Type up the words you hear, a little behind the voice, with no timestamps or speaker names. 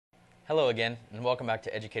Hello again, and welcome back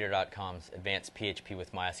to Educator.com's Advanced PHP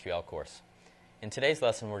with MySQL course. In today's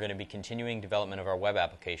lesson, we're going to be continuing development of our web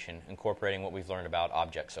application, incorporating what we've learned about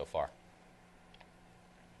objects so far.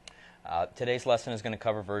 Today's lesson is going to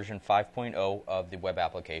cover version 5.0 of the web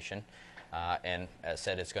application, and as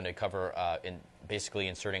said, it's going to cover basically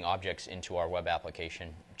inserting objects into our web application,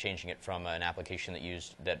 changing it from an application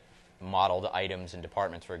that modeled items and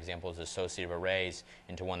departments, for example, as associative arrays,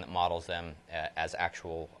 into one that models them as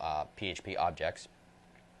actual PHP objects.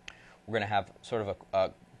 We're going to have sort of a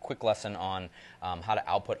quick lesson on how to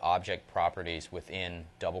output object properties within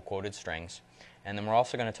double-quoted strings. And then we're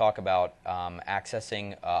also going to talk about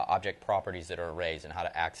accessing object properties that are arrays and how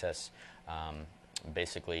to access,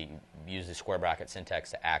 basically use the square bracket syntax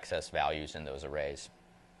to access values in those arrays.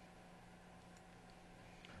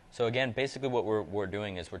 So again, basically what we're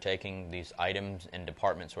doing is we're taking these items and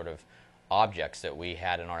department sort of objects that we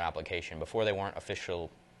had in our application. Before, they weren't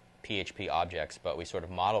official PHP objects, but we sort of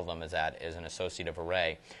modeled them as an associative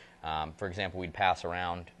array. For example, we'd pass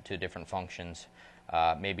around to different functions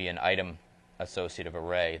maybe an item associative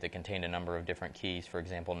array that contained a number of different keys, for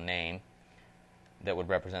example, name, that would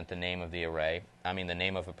represent the name of the array, the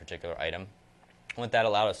name of a particular item. What that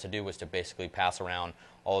allowed us to do was to basically pass around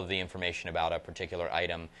all of the information about a particular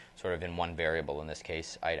item sort of in one variable, in this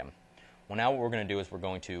case, item. Well, now what we're going to do is we're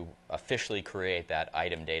going to officially create that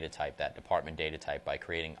item data type, that department data type, by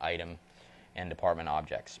creating item and department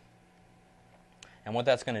objects. And what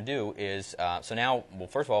that's going to do is, so now, well,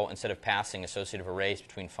 first of all, instead of passing associative arrays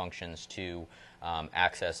between functions to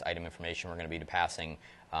access item information, we're going to be passing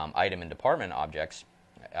item and department objects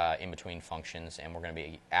in between functions, and we're going to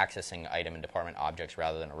be accessing item and department objects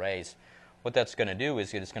rather than arrays. What that's going to do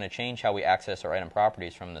is it's going to change how we access our item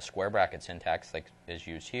properties from the square bracket syntax like is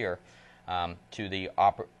used here to the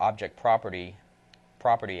object property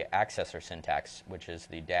accessor syntax, which is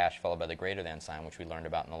the dash followed by the greater than sign, which we learned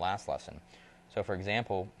about in the last lesson. So for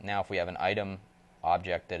example, now if we have an item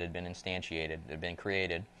object that had been instantiated, that had been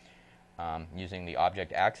created using the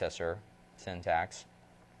object accessor syntax,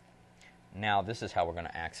 now this is how we're going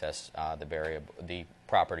to access the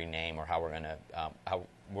property name, or how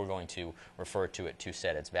we're going to refer to it to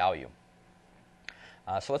set its value.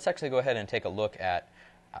 So let's actually go ahead and take a look at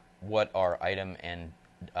what our item and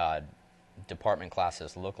department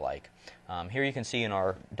classes look like. Here you can see in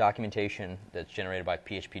our documentation that's generated by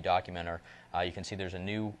PHP Documenter, you can see there's a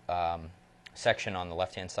new section on the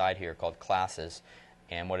left-hand side here called Classes.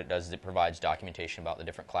 And what it does is it provides documentation about the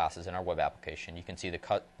different classes in our web application. You can see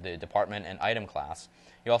the department and item class.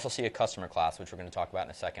 You also see a customer class, which we're going to talk about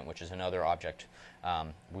in a second, which is another object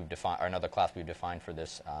we've defined, or another class we've defined for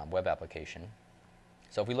this web application.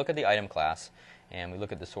 So if we look at the item class and we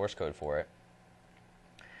look at the source code for it,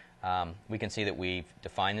 we can see that we've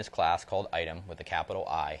defined this class called item with a capital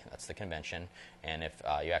I. That's the convention. And if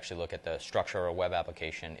you actually look at the structure of a web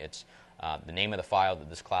application, it's the name of the file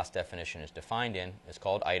that this class definition is defined in is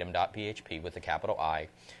called item.php with a capital I.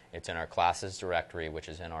 It's in our classes directory, which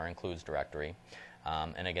is in our includes directory.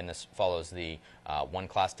 And again, this follows the one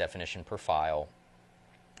class definition per file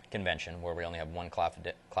convention, where we only have one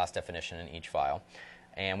class definition in each file.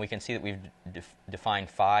 And we can see that we've defined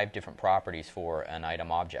 5 different properties for an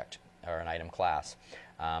item object, or an item class.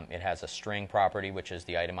 It has a string property, which is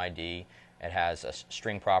the item ID. It has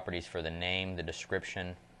string properties for the name, the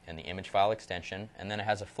description, and the image file extension. And then it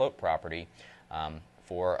has a float property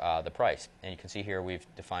for the price. And you can see here we've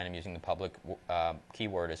defined them using the public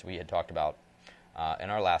keyword, as we had talked about in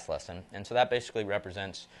our last lesson. And so that basically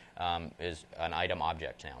represents is an item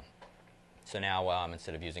object now. So now,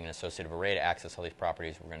 instead of using an associative array to access all these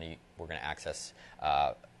properties, we're going to access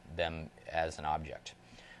them as an object.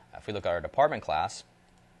 If we look at our department class,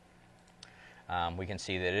 we can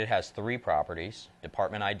see that it has 3 properties: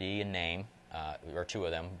 department ID and name, or 2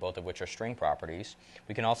 of them, both of which are string properties.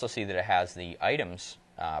 We can also see that it has the items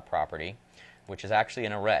property, which is actually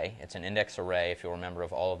an array. It's an index array, if you'll remember,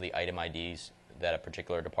 of all of the item IDs that a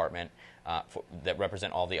particular department that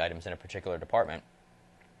represent all the items in a particular department.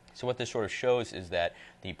 So what this sort of shows is that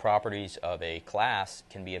the properties of a class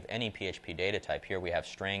can be of any PHP data type. Here we have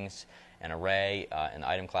strings, an array, in the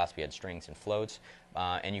item class we had strings and floats,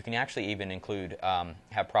 and you can actually even include,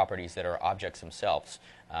 have properties that are objects themselves,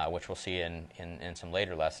 which we'll see in some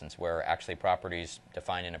later lessons, where actually properties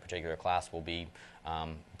defined in a particular class will be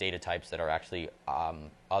data types that are actually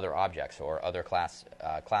other objects or other class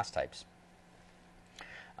types.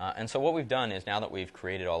 And so what we've done is, now that we've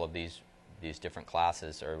created all of these different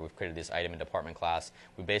classes, or we've created this item and department class,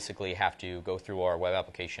 we basically have to go through our web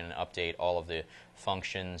application and update all of the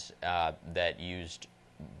functions that used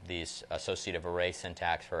these associative array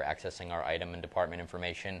syntax for accessing our item and department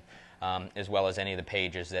information, as well as any of the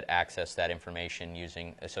pages that access that information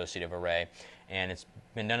using associative array. And it's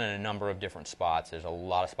been done in a number of different spots. There's a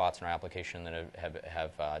lot of spots in our application that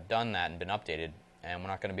have done that and been updated, and we're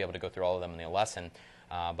not going to be able to go through all of them in the lesson,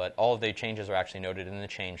 but all of the changes are actually noted in the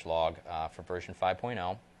change log for version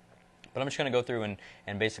 5.0. But I'm just going to go through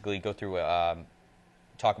and basically go through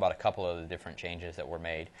talk about a couple of the different changes that were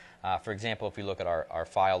made. For example, if we look at our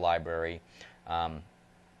file library,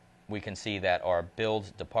 we can see that our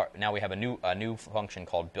now we have a new function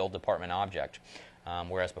called build department object.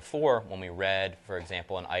 Whereas before, when we read, for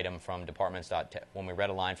example, an item from when we read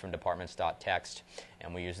a line from departments.txt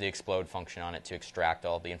and we used the explode function on it to extract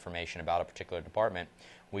all the information about a particular department,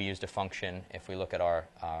 we used a function, if we look at our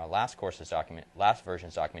last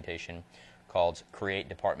version's documentation, called create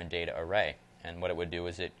department data array. And what it would do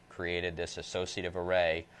is it created this associative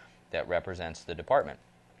array that represents the department.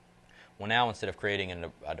 Well, now instead of creating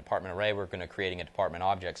a department array, we're going to creating a department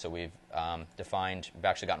object. So we've we've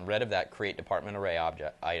actually gotten rid of that create department array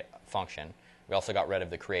function. We also got rid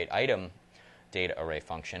of the create item data array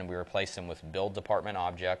function. We replaced them with build department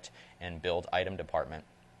object and build item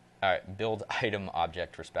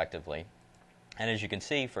object respectively. And as you can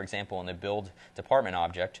see, for example, in the build department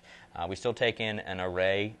object, we still take in an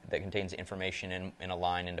array that contains information in a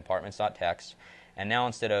line in departments.txt. And now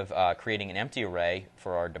instead of creating an empty array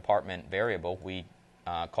for our department variable, we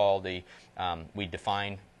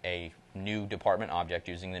define a new department object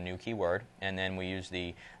using the new keyword, and then we use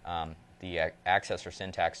the accessor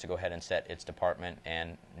syntax to go ahead and set its department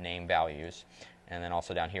and name values. And then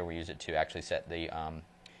also down here we use it to actually set the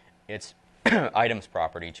its items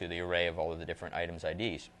property to the array of all of the different items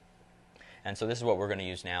IDs. And so this is what we're going to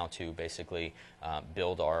use now to basically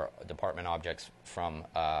build our department objects from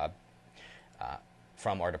our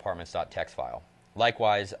departments.txt file.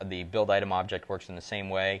 Likewise, the build item object works in the same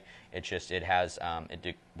way. It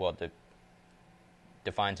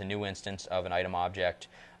defines a new instance of an item object,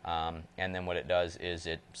 and then what it does is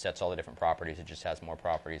it sets all the different properties. It just has more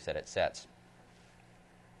properties that it sets.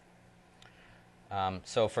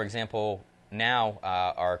 So for example, now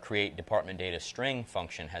our create department data string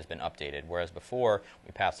function has been updated, whereas before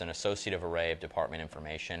we passed an associative array of department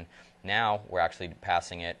information. Now we're actually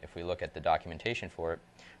passing it, if we look at the documentation for it,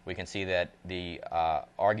 we can see that the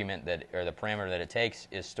argument or the parameter that it takes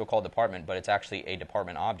is still called department, but it's actually a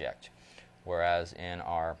department object. Whereas in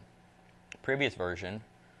our previous version,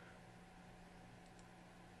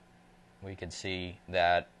 we could see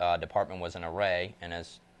that department was an array, and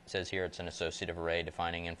as it says here, it's an associative array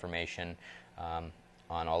defining information on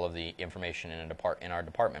all of the information in our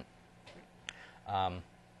department.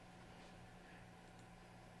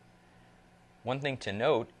 One thing to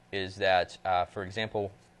note is that, for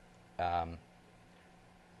example,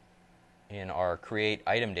 in our create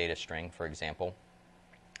item data string, for example,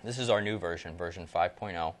 this is our new version, version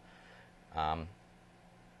 5.0.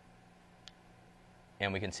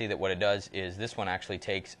 And we can see that what it does is this one actually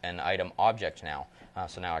takes an item object now.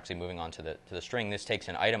 So now actually moving on to the string, this takes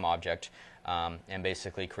an item object and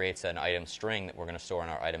basically creates an item string that we're going to store in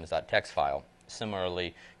our items.txt file.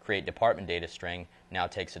 Similarly, create department data string now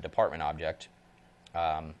takes a department object,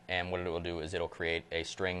 and what it will do is it'll create a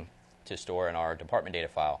string to store in our department data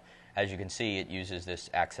file. As you can see, it uses this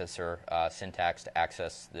accessor syntax to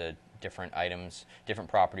access the different items, different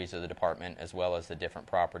properties of the department, as well as the different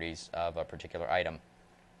properties of a particular item.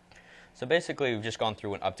 So basically, we've just gone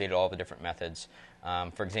through and updated all the different methods.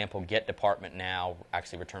 For example, get department now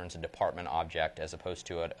actually returns a department object as opposed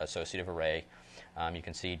to an associative array. You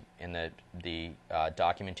can see in the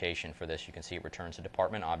documentation for this, you can see it returns a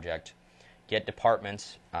department object. Get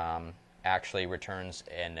departments actually returns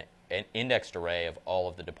an indexed array of all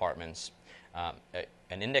of the departments,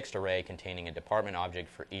 an indexed array containing a department object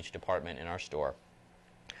for each department in our store.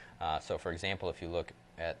 So for example, if you look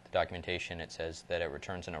at the documentation, it says that it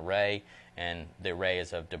returns an array, and the array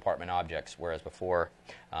is of department objects, whereas before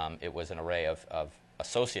it was an array of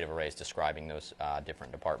associative arrays describing those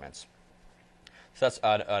different departments. So that's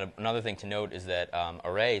another thing to note is that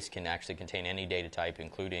arrays can actually contain any data type,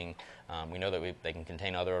 including, we know that they can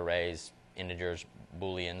contain other arrays, integers,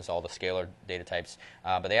 booleans, all the scalar data types,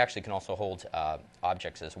 but they actually can also hold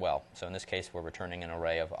objects as well. So in this case, we're returning an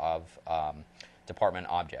array of department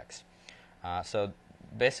objects. So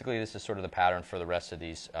basically, this is sort of the pattern for the rest of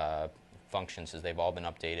these functions, as they've all been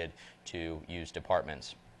updated to use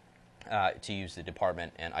departments, to use the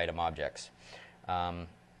department and item objects.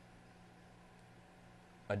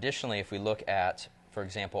 Additionally, if we look at, for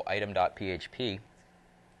example, item.php,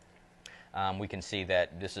 we can see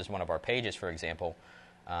that this is one of our pages, for example.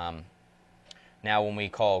 Now when we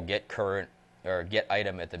call get current or get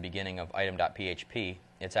item at the beginning of item.php,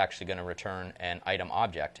 it's actually going to return an item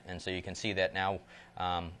object. And so you can see that now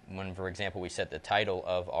when, for example, we set the title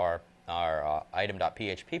of our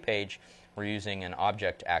item.php page, we're using an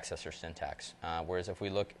object accessor syntax. Whereas if we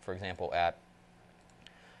look, for example, at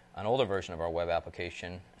an older version of our web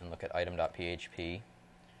application and look at item.php,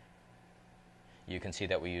 you can see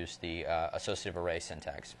that we use the associative array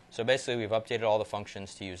syntax. So basically we've updated all the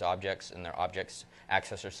functions to use objects and their objects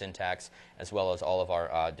accessor syntax, as well as all of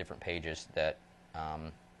our different pages that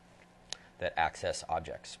that access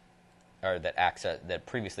objects, or that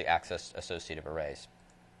previously accessed associative arrays.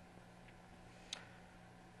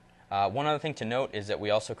 One other thing to note is that we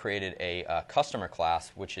also created a customer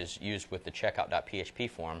class, which is used with the checkout.php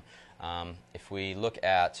form. If we look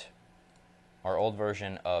at our old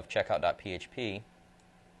version of checkout.php,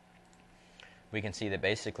 we can see that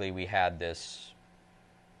basically we had this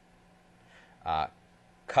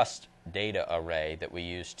cust data array that we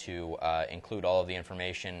used to include all of the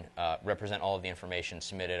information, represent all of the information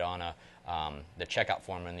submitted on the checkout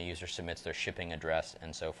form when the user submits their shipping address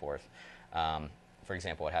and so forth. For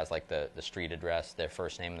example, it has like the street address, their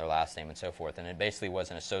first name, their last name, and so forth. And it basically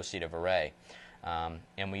was an associative array.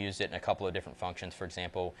 And we used it in a couple of different functions. For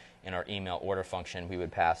example, in our email order function, we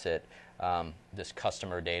would pass it this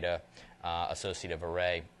customer data associative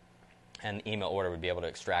array, and the email order would be able to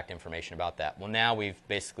extract information about that. Well, now we've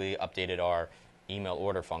basically updated our email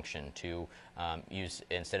order function to use,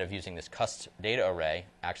 instead of using this cust data array,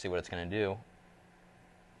 actually what it's going to do,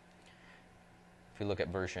 if we look at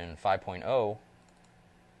version 5.0,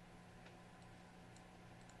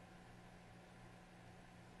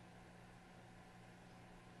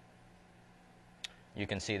 you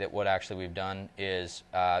can see that what actually we've done is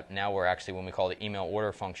now we're actually, when we call the email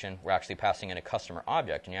order function, we're actually passing in a customer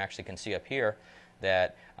object. And you actually can see up here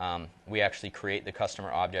that we actually create the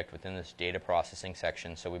customer object within this data processing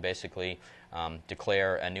section. So we basically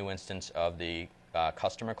declare a new instance of the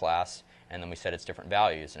customer class, and then we set its different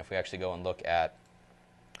values. And if we actually go and look at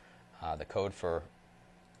the code for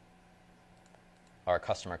our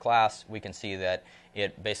customer class, we can see that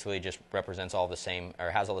it basically just represents all the same,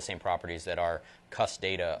 or has all the same properties that our cust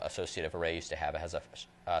data associative array used to have. It has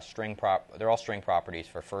a string they're all string properties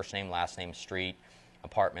for first name, last name, street,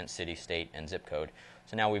 apartment, city, state, and zip code.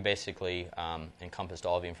 So now we basically encompassed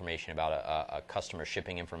all of the information about a customer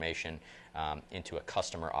shipping information into a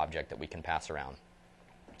customer object that we can pass around.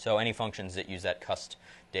 So any functions that use that cust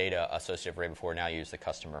data associative array before now use the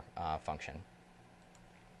customer function.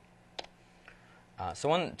 So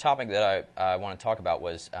one topic that I want to talk about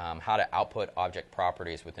was how to output object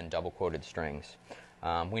properties within double-quoted strings.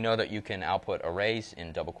 We know that you can output arrays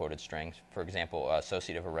in double-quoted strings. For example,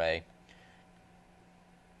 associative array.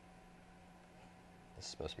 This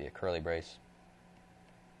is supposed to be a curly brace.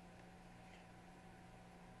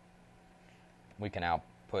 We can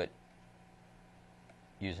output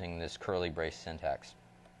using this curly brace syntax.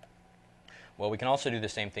 Well, we can also do the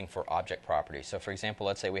same thing for object properties. So for example,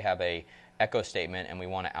 let's say we have a echo statement and we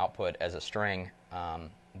want to output as a string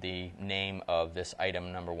the name of this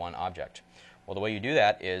item number 1 object. Well, the way you do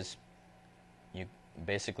that is you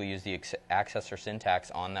basically use the accessor syntax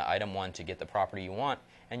on the item 1 to get the property you want,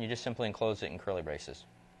 and you just simply enclose it in curly braces.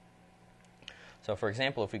 So for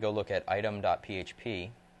example, if we go look at item.php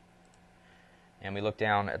and we look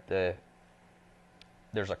down at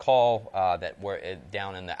there's a call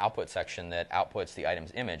down in the output section that outputs the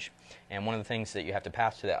item's image. And one of the things that you have to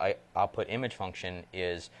pass to that output image function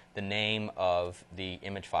is the name of the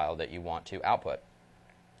image file that you want to output.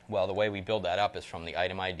 Well, the way we build that up is from the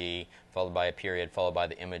item ID, followed by a period, followed by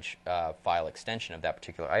the image file extension of that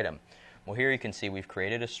particular item. Well, here you can see we've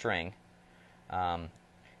created a string,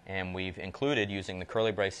 and we've included, using the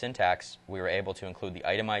curly brace syntax, we were able to include the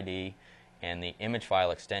item ID and the image file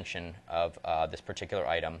extension of this particular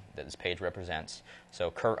item that this page represents. So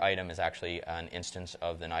cur item is actually an instance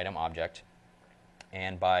of an item object.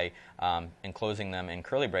 And by enclosing them in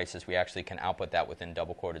curly braces, we actually can output that within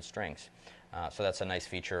double-quoted strings. So that's a nice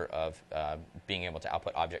feature of being able to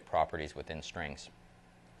output object properties within strings.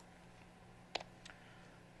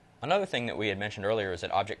 Another thing that we had mentioned earlier is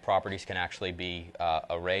that object properties can actually be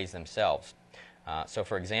arrays themselves. So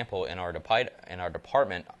for example, in our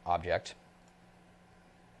department object,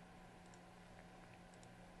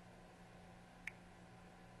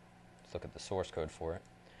 let's look at the source code for it.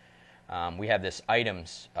 We have this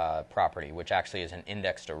items property, which actually is an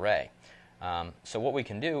indexed array. So what we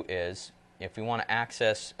can do is, if we want to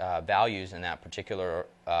access values in that particular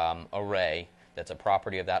array that's a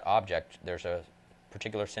property of that object, there's a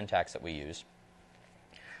particular syntax that we use.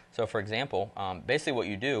 So for example, basically what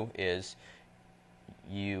you do is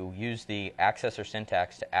you use the accessor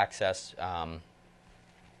syntax to access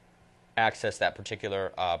that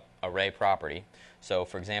particular array property. So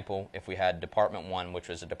for example, if we had department 1, which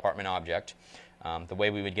was a department object, the way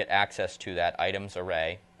we would get access to that items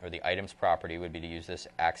array, or the items property, would be to use this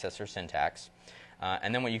accessor syntax.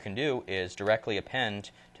 And then what you can do is directly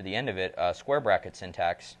append to the end of it a square bracket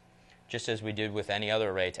syntax, just as we did with any other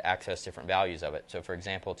array to access different values of it. So for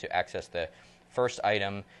example, to access the first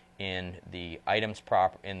item in the items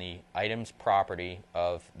property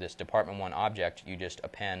of this department 1 object, you just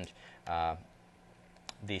append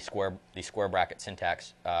the square bracket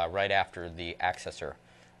syntax right after the accessor,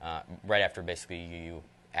 right after basically you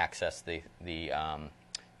access the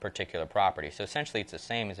particular property. So essentially it's the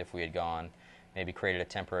same as if we had gone, maybe created a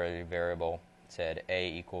temporary variable, said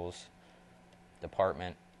A equals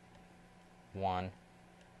department 1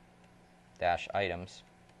 dash items,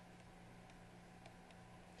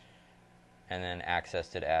 and then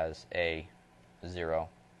accessed it as A0.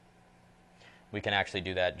 We can actually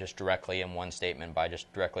do that just directly in one statement by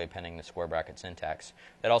just directly appending the square bracket syntax.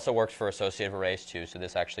 That also works for associative arrays too, so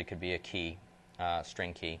this actually could be a key,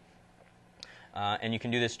 string key. And you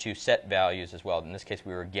can do this to set values as well. In this case,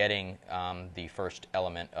 we were getting the first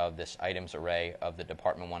element of this items array of the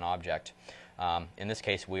department 1 object. In this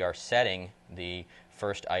case, we are setting the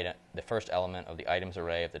first element of the items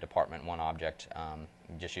array of the department 1 object,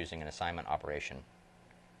 just using an assignment operation.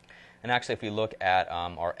 And actually, if we look at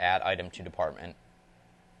our add item to department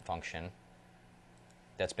function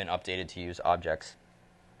that's been updated to use objects,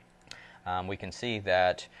 we can see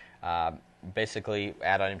that basically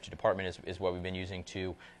add item to department is what we've been using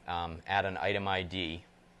to add an item ID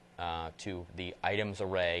to the items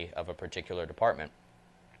array of a particular department.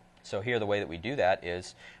 So here the way that we do that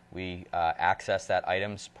is we access that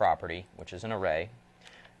items property, which is an array.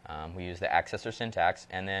 We use the accessor syntax,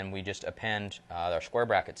 and then we just append our square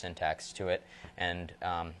bracket syntax to it. And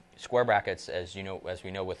square brackets, as we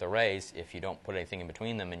know with arrays, if you don't put anything in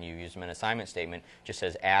between them and you use them in an assignment statement, just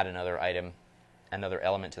says add another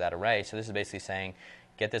element to that array. So this is basically saying,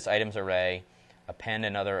 get this items array, append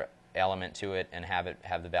another element to it, and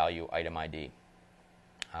have the value item ID.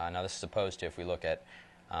 Now this is opposed to if we look at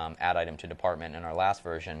add item to department in our last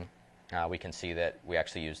version. We can see that we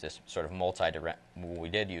actually use this sort of we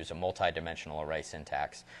did use a multi-dimensional array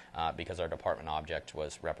syntax because our department object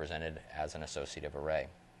was represented as an associative array.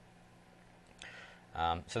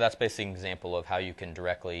 So that's basically an example of how you can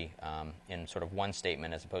directly, in sort of one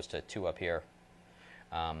statement as opposed to two up here,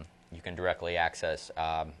 you can directly access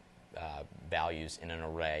values in an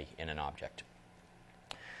array in an object.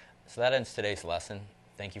 So that ends today's lesson.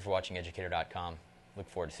 Thank you for watching Educator.com. Look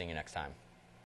forward to seeing you next time.